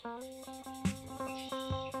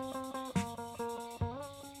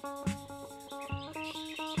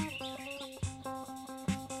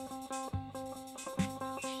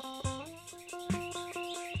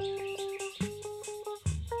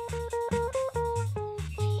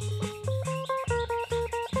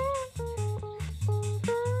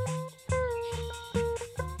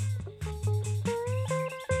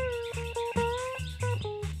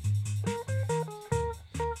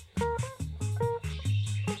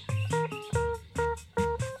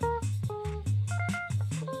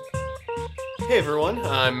Hey everyone,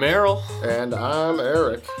 I'm Merrill, And I'm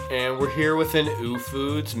Eric. and we're here with an Ooh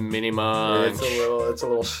Foods mini munch. It's a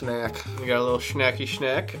little snack. We got a little snacky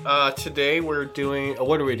snack. Today we're doing.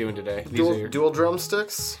 What are we doing today? Dual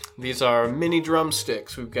drumsticks. These are mini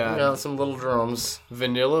drumsticks. We've got Yeah, some little drums.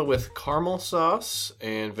 vanilla with caramel sauce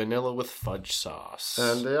and vanilla with fudge sauce.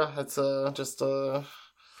 And yeah, it's just a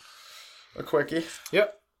quickie.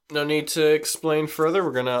 Yep. No need to explain further.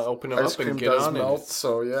 We're gonna open them Ice up cream and get does on melt, it.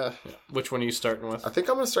 so yeah. Which one are you starting with? I think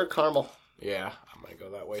I'm gonna start caramel. Yeah, I'm gonna go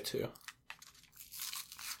that way too.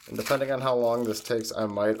 And depending on how long this takes, I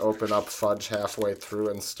might open up fudge halfway through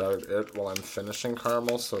and start it while I'm finishing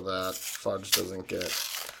caramel, so that fudge doesn't get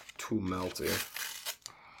too melty.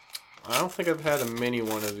 I don't think I've had a mini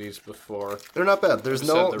one of these before. They're not bad. There's I've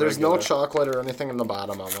said the no regular. chocolate or anything in the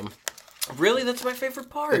bottom of them. Really, that's my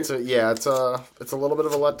favorite part. It's a little bit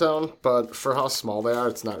of a letdown, but for how small they are,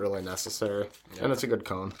 it's not really necessary, and it's a good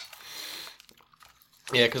cone.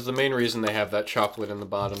 Yeah, because the main reason they have that chocolate in the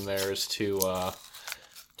bottom there is to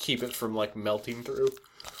keep it from like melting through.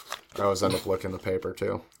 I always end up licking the paper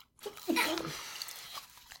too.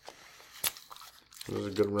 There's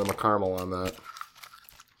a good rim of caramel on that.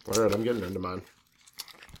 All right, I'm getting into mine.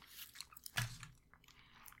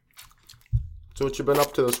 So what you been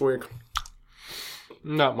up to this week?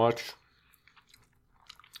 Not much.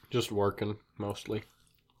 Just working mostly.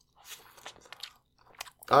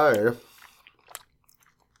 I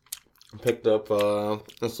picked up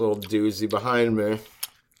this little doozy behind me.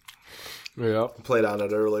 Yeah. Played on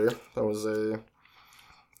it earlier. That was a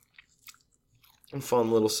fun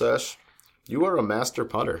little sesh. You are a master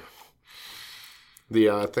putter.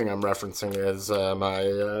 The thing I'm referencing is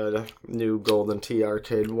my new Golden Tee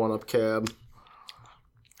Arcade 1-Up cab.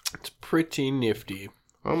 It's pretty nifty.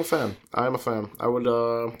 I'm a fan. I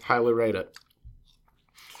would highly rate it.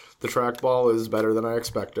 The trackball is better than I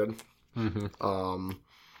expected. Mm-hmm.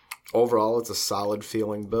 Overall, it's a solid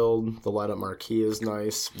feeling build. The light-up marquee is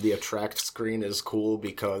nice. The attract screen is cool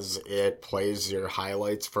because it plays your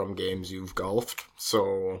highlights from games you've golfed.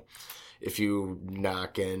 So if you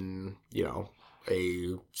knock in,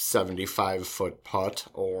 a 75-foot putt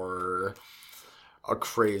or a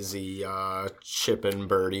crazy chip and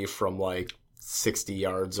birdie from like 60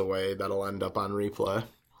 yards away, that'll end up on replay.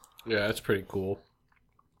 Yeah, it's pretty cool.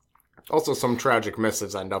 Also, some tragic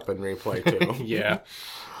misses end up in replay too. Yeah.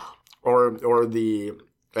 Or the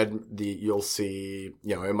you'll see,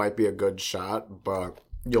 it might be a good shot, but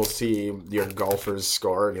you'll see your golfer's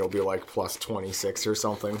score and you'll be like plus 26 or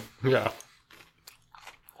something. Yeah.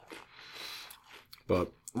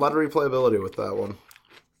 But a lot of replayability with that one.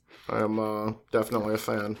 I'm definitely a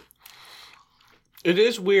fan. It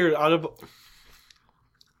is weird. Out of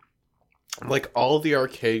like all the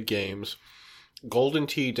arcade games, Golden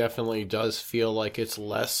Tee definitely does feel like it's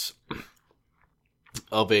less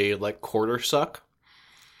of a like quarter suck.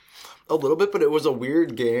 A little bit, but it was a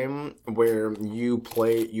weird game where you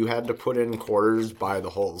had to put in quarters by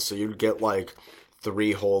the holes. So you'd get like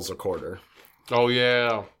 3 holes a quarter. Oh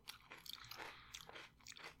yeah.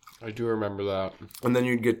 I do remember that. And then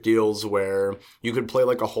you'd get deals where you could play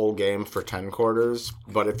like a whole game for 10 quarters,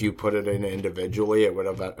 but if you put it in individually,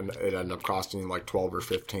 it end up costing you like 12 or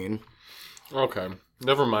 15. Okay.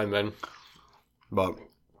 Never mind then. But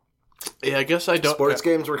Yeah, I guess I don't... sports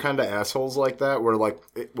games were kind of assholes like that, where like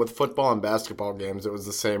with football and basketball games, it was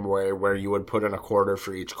the same way where you would put in a quarter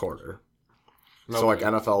for each quarter. Okay. So like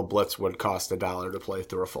NFL Blitz would cost $1 to play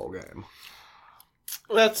through a full game.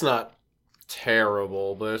 That's not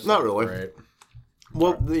terrible, but it's Not really. great.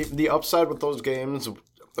 Well, the upside with those games...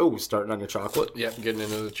 Oh, starting on your chocolate? Yep, getting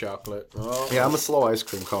into the chocolate. Oh. Yeah, I'm a slow ice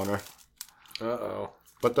cream coner. Uh-oh.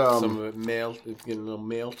 But Some of it it's getting a little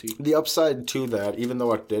melty. the upside to that, even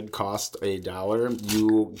though it did cost $1,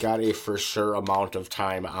 you got a for sure amount of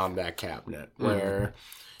time on that cabinet. Where,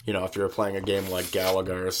 if you were playing a game like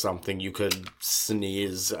Galaga or something, you could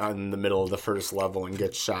sneeze in the middle of the first level and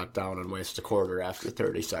get shot down and waste a quarter after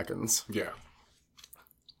 30 seconds. Yeah.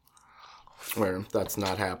 Where that's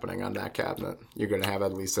not happening on that cabinet. You're going to have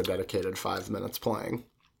at least a dedicated 5 minutes playing.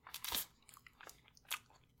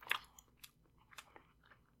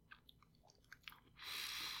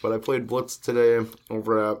 But I played Blitz today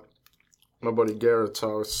over at my buddy Garrett's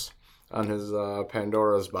house on his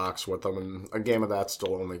Pandora's box with him, and a game of that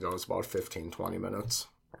still only goes about 15-20 minutes.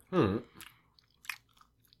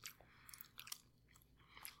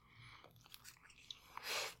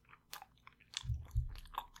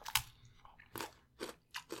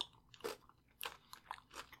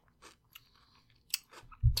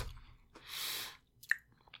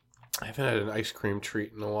 I haven't had an ice cream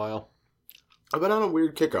treat in a while. I've been on a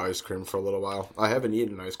weird kick of ice cream for a little while. I haven't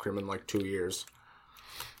eaten ice cream in like 2 years.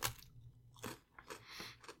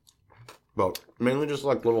 But mainly just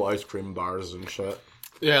like little ice cream bars and shit.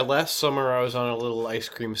 Yeah, last summer I was on a little ice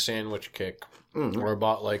cream sandwich kick. Where I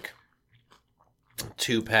bought like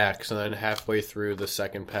 2 packs, and then halfway through the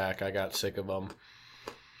second pack, I got sick of them.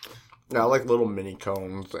 Yeah, I like little mini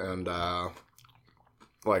cones and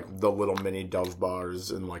like the little mini Dove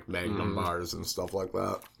bars and like Magnum bars and stuff like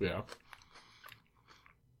that. Yeah.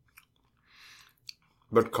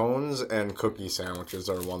 But cones and cookie sandwiches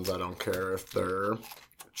are ones I don't care if they're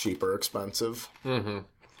cheap or expensive. Mm-hmm.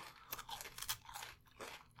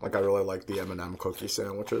 Like I really like the M&M cookie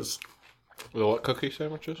sandwiches. The what cookie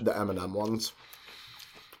sandwiches? The M&M ones.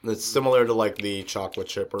 It's similar to like the chocolate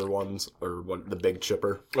chipper ones or what the big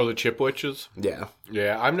chipper. Oh, the Chipwiches? Yeah.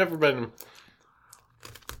 Yeah, I've never been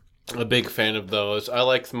a big fan of those. I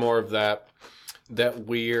like more of that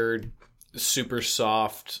weird, super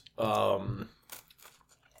soft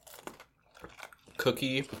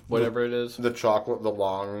cookie, whatever it is. The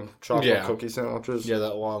long chocolate cookie sandwiches. Yeah,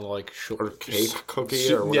 that long, like, short... Or cake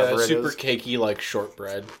cookie or whatever it is. Yeah, super cakey, like,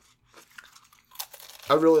 shortbread.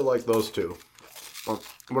 I really like those too.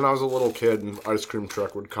 When I was a little kid and ice cream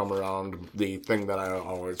truck would come around, the thing that I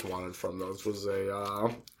always wanted from those was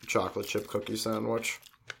a chocolate chip cookie sandwich.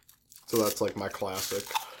 So that's like my classic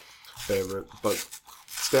favorite. But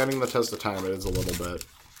standing the test of time, it is a little bit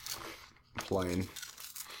plain.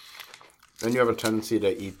 And you have a tendency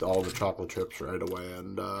to eat all the chocolate chips right away,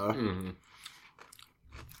 and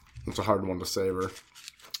it's a hard one to savor.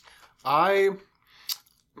 I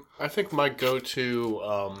think my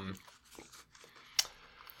go-to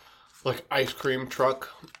like ice cream truck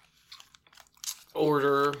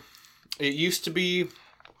order, it used to be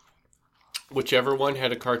whichever one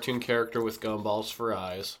had a cartoon character with gumballs for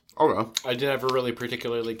eyes. Okay. I never really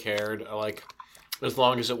particularly cared, like, as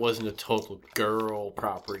long as it wasn't a total girl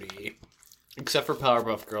property. Except for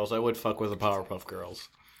Powerpuff Girls. I would fuck with the Powerpuff Girls.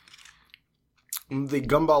 The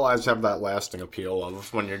gumball eyes have that lasting appeal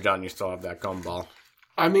of when you're done, you still have that gumball.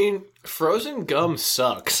 I mean, frozen gum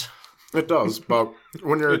sucks. It does, but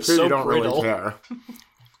when you're a kid, so you don't brittle. really care.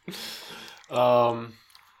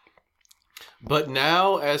 But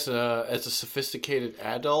now, as a sophisticated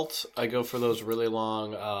adult, I go for those really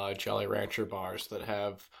long Jolly Rancher bars that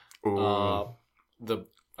have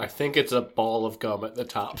I think it's a ball of gum at the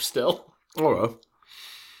top still. Okay.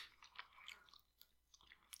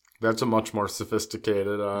 That's a much more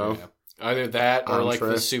sophisticated Either that or like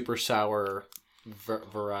entree. the super sour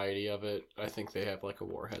variety of it. I think they have like a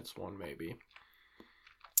Warheads one maybe.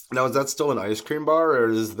 Now, is that still an ice cream bar, or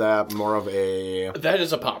is that more of a That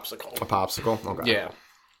is a popsicle. popsicle? Okay. Yeah.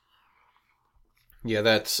 Yeah,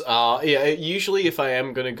 that's usually if I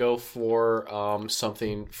am going to go for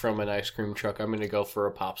something from an ice cream truck, I'm going to go for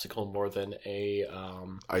a popsicle more than a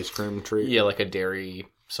Ice cream treat? yeah, like a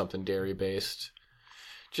something dairy based.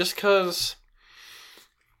 Just cuz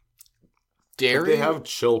dairy If they have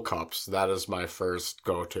chill cups, that is my first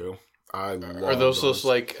go-to. I love are those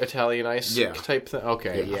like Italian ice type thing?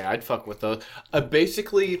 Okay, yeah, I'd fuck with those.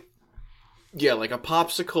 Basically like a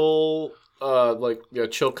popsicle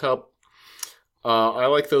chill cup. I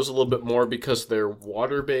like those a little bit more because they're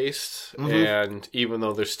water-based, and even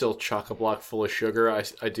though they're still chock-a-block full of sugar,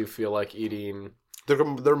 I do feel like eating...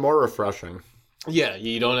 They're more refreshing. Yeah,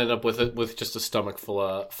 you don't end up with just a stomach full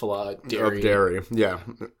of dairy. Of dairy, yeah.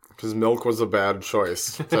 Because milk was a bad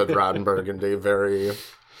choice, said Ron Burgundy very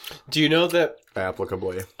Do you know that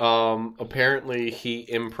applicably. apparently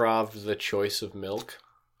he improv'd the choice of milk?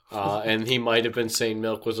 And he might have been saying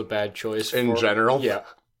milk was a bad choice In general? Yeah.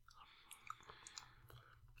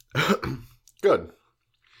 Good.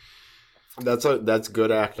 That's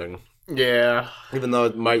good acting. Yeah. Even though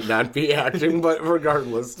it might not be acting, but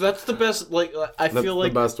regardless. That's the best, like, I feel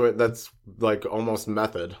like... the best way. That's, like, almost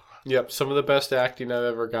method. Yep, some of the best acting I've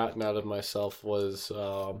ever gotten out of myself was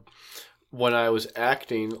when I was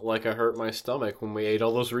acting like I hurt my stomach when we ate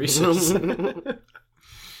all those Reese's.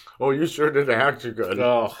 Oh, you sure did act good.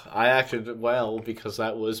 Oh, I acted well because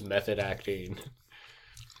that was method acting.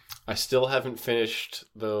 I still haven't finished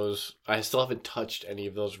those. I still haven't touched any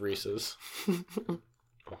of those Reese's.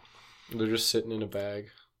 They're just sitting in a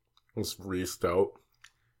bag. It's Reesed out.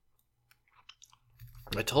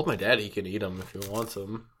 I told my dad he could eat them if he wants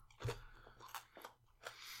them.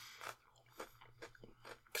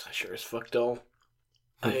 Cause I sure as fuck don't.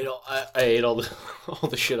 I ate all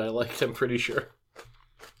the shit I liked. I'm pretty sure.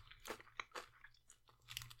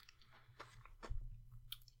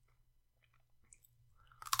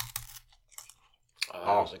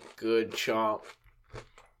 That was a good chomp.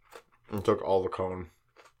 And took all the cone.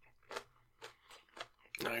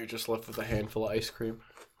 Now you're just left with a handful of ice cream.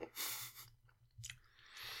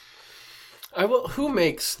 Who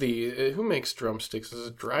makes drumsticks? Is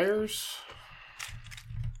it Dryers?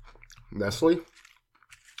 Nestle?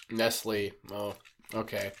 Nestle. Oh,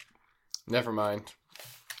 okay. Never mind.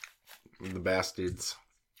 The bastards.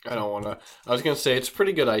 I don't want to. I was going to say, it's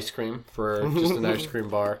pretty good ice cream for just an ice cream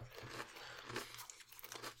bar.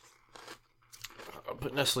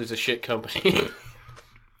 But Nestle's a shit company.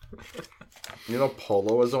 You know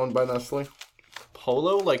Polo is owned by Nestle?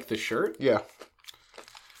 Polo? Like the shirt? Yeah.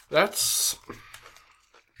 That's...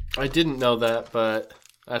 I didn't know that, but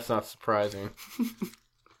that's not surprising.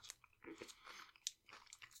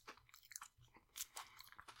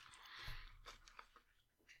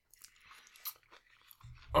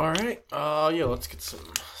 Alright, yeah, let's get some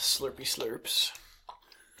Slurpee Slurps.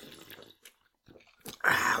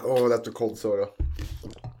 Oh, that's a cold soda.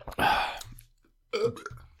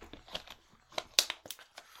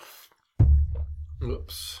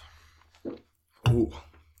 Oops. Ooh.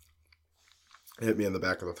 Hit me in the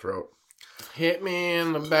back of the throat. Hit me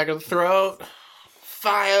in the back of the throat.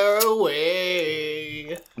 Fire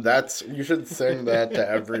away. You should sing that to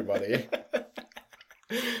everybody.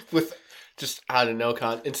 With just, I don't know,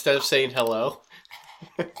 instead of saying hello.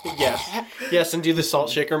 Yes, and do the salt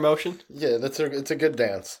shaker motion. Yeah, it's a good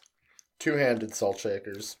dance. Two-handed salt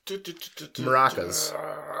shakers. Maracas.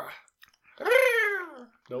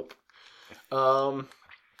 Nope. Oh,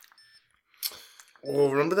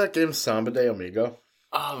 remember that game Samba de Amigo?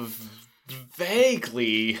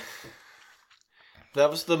 Vaguely. That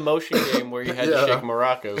was the motion game where you had to shake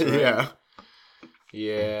maracas, right? Yeah.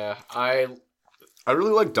 Yeah, I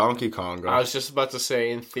really like Donkey Konga. I was just about to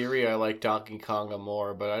say, in theory, I like Donkey Konga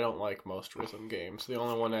more, but I don't like most rhythm games. The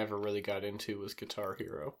only one I ever really got into was Guitar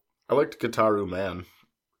Hero. I liked Guitaru Man.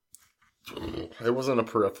 It wasn't a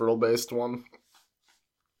peripheral-based one.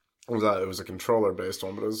 It was a controller-based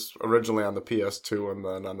one, but it was originally on the PS2 and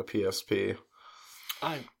then on the PSP.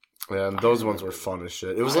 And those ones were fun as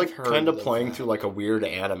shit. It was like kind of playing through like a weird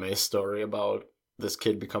anime story about this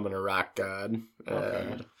kid becoming a rock god.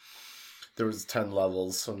 And there was 10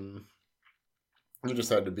 levels, and you just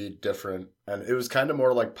had to be different. And it was kind of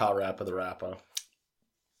more like Power Rapper the Rapper.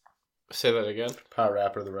 Say that again. Power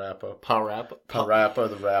Rapper the Rapper. Power Rapper? Power Rapper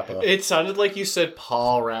the Rapper. It sounded like you said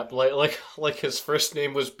Paul Rapp, like his first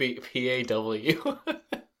name was P-A-W.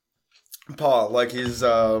 Paul, like he's my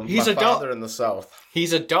a father in the South.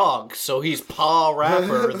 He's a dog, so he's Paul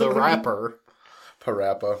Rapper the Rapper.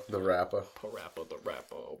 Parappa the Rapper. Parappa the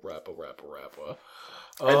Rapper. Rapper.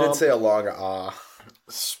 I did say a long ah.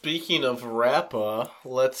 Speaking of Rappa,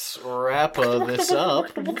 let's Rappa this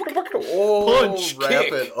up. Oh, punch, wrap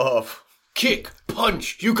kick. It up. Kick,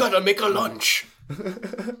 punch, you gotta make a lunch.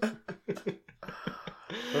 That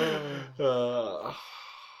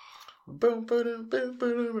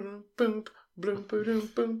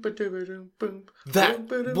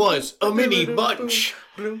was a mini bunch.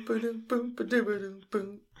 The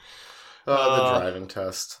driving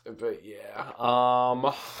test. But yeah,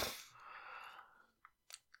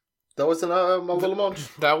 that was a little munch.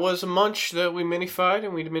 That was a munch that we mini-fied,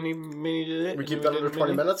 and we mini did it. We keep that under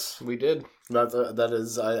 20 minutes? We did. That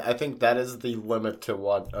is, I think that is the limit to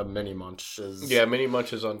what a mini munch is. Yeah, mini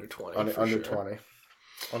munch is under 20. Under 20.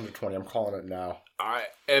 Under 20, I'm calling it now. Alright,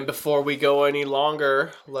 and before we go any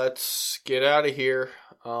longer, let's get out of here.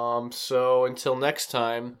 So until next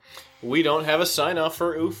time, we don't have a sign-off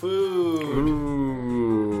for Ooh Food.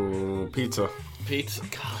 Ooh, pizza. Pizza.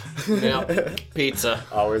 God. Yeah, pizza.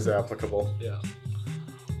 Always applicable. Yeah.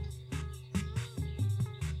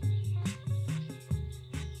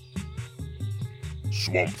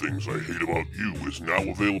 Swamp Things I Hate About You is now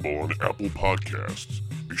available on Apple Podcasts.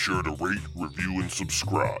 Be sure to rate, review, and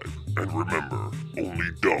subscribe. And remember,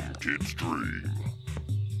 only dumb kids dream.